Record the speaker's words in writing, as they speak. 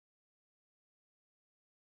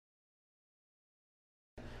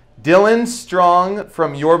Dylan Strong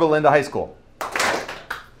from Yorba Linda High School. How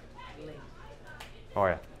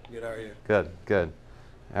are you? Good, how are you? Good, good.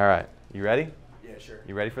 All right. You ready? Yeah, sure.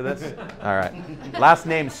 You ready for this? All right. Last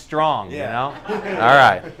name Strong, yeah. You know? All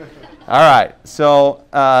right. All right. So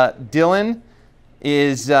Dylan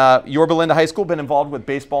is Yorba Linda High School, been involved with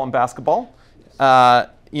baseball and basketball.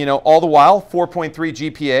 You know, all the while, 4.3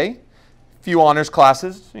 GPA, few honors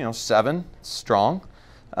classes, you know, 7, strong.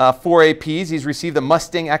 4 APs. He's received the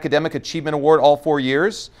Mustang Academic Achievement Award all 4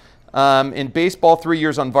 years. In baseball, 3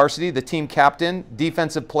 years on varsity, the team captain,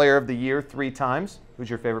 Defensive Player of the Year 3 times. Who's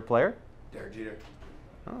your favorite player? Derek Jeter.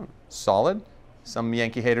 Oh, solid. Some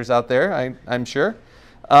Yankee haters out there, I'm sure.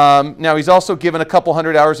 Now, he's also given a couple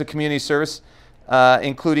hundred hours of community service,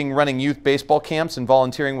 including running youth baseball camps and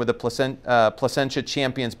volunteering with the Placentia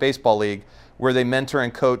Champions Baseball League, where they mentor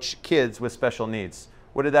and coach kids with special needs.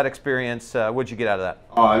 What did that experience, what did you get out of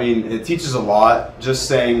that? I mean, it teaches a lot. Just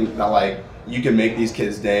saying that, like, you can make these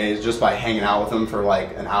kids' days just by hanging out with them for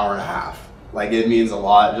like an hour and a half. Like, it means a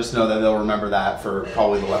lot. Just know that they'll remember that for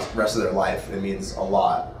probably the rest of their life. It means a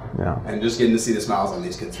lot. Yeah. And just getting to see the smiles on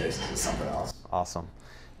these kids' faces is something else. Awesome.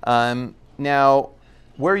 Now,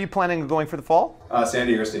 where are you planning on going for the fall? San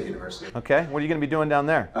Diego State University. Okay. What are you going to be doing down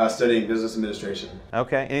there? Studying business administration.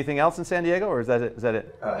 Okay. Anything else in San Diego, or is that it? Is that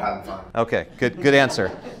it? Having fun. Okay. Good. Good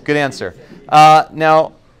answer. Good answer.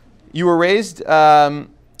 Now, you were raised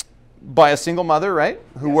by a single mother, right?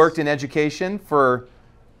 Who Yes. worked in education for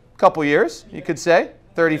a couple years, you could say,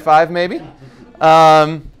 35 maybe.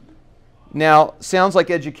 Now, sounds like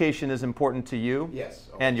education is important to you. Yes.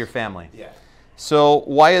 And your family. Yeah. So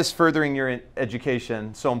why is furthering your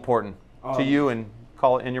education so important to you and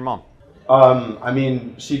your mom? I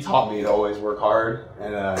mean, she taught me to always work hard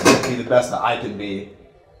and be the best that I can be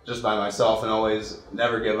just by myself, and always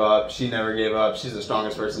never give up. She never gave up. She's the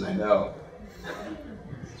strongest person I know.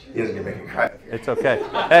 He doesn't get me cry. It's okay.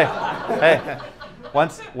 Hey.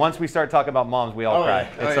 Once we start talking about moms, we all cry.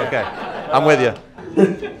 Yeah. It's okay. I'm with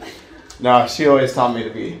you. No, she always taught me to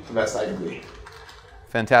be the best I can be.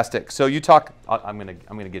 Fantastic. So you talk. I'm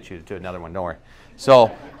gonna get you to another one. Don't worry.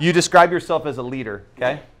 So you describe yourself as a leader.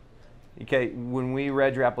 Okay. Okay. When we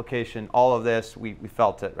read your application, all of this we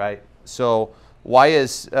felt it, right? So what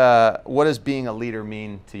does being a leader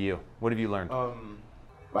mean to you? What have you learned?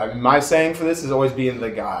 My saying for this is always being the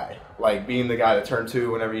guy. Like, being the guy to turn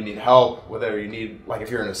to whenever you need help, whether you need, like, if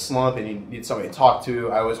you're in a slump and you need somebody to talk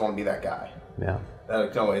to. I always want to be that guy. Yeah.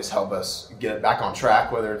 That can always help us get back on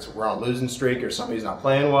track, whether it's we're on a losing streak or somebody's not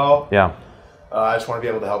playing well. Yeah. I just want to be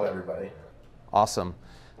able to help everybody. Awesome.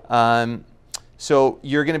 So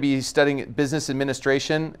you're going to be studying business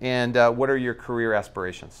administration, and what are your career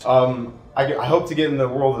aspirations? I hope to get in the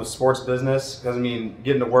world of sports business, because I mean,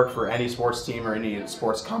 getting to work for any sports team or any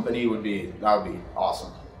sports company would be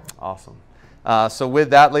awesome. Awesome. So with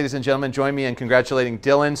that, ladies and gentlemen, join me in congratulating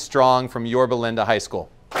Dylan Strong from Yorba Linda High School.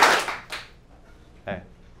 Hey,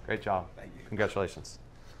 great job. Thank you. Congratulations.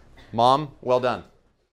 Mom, well done.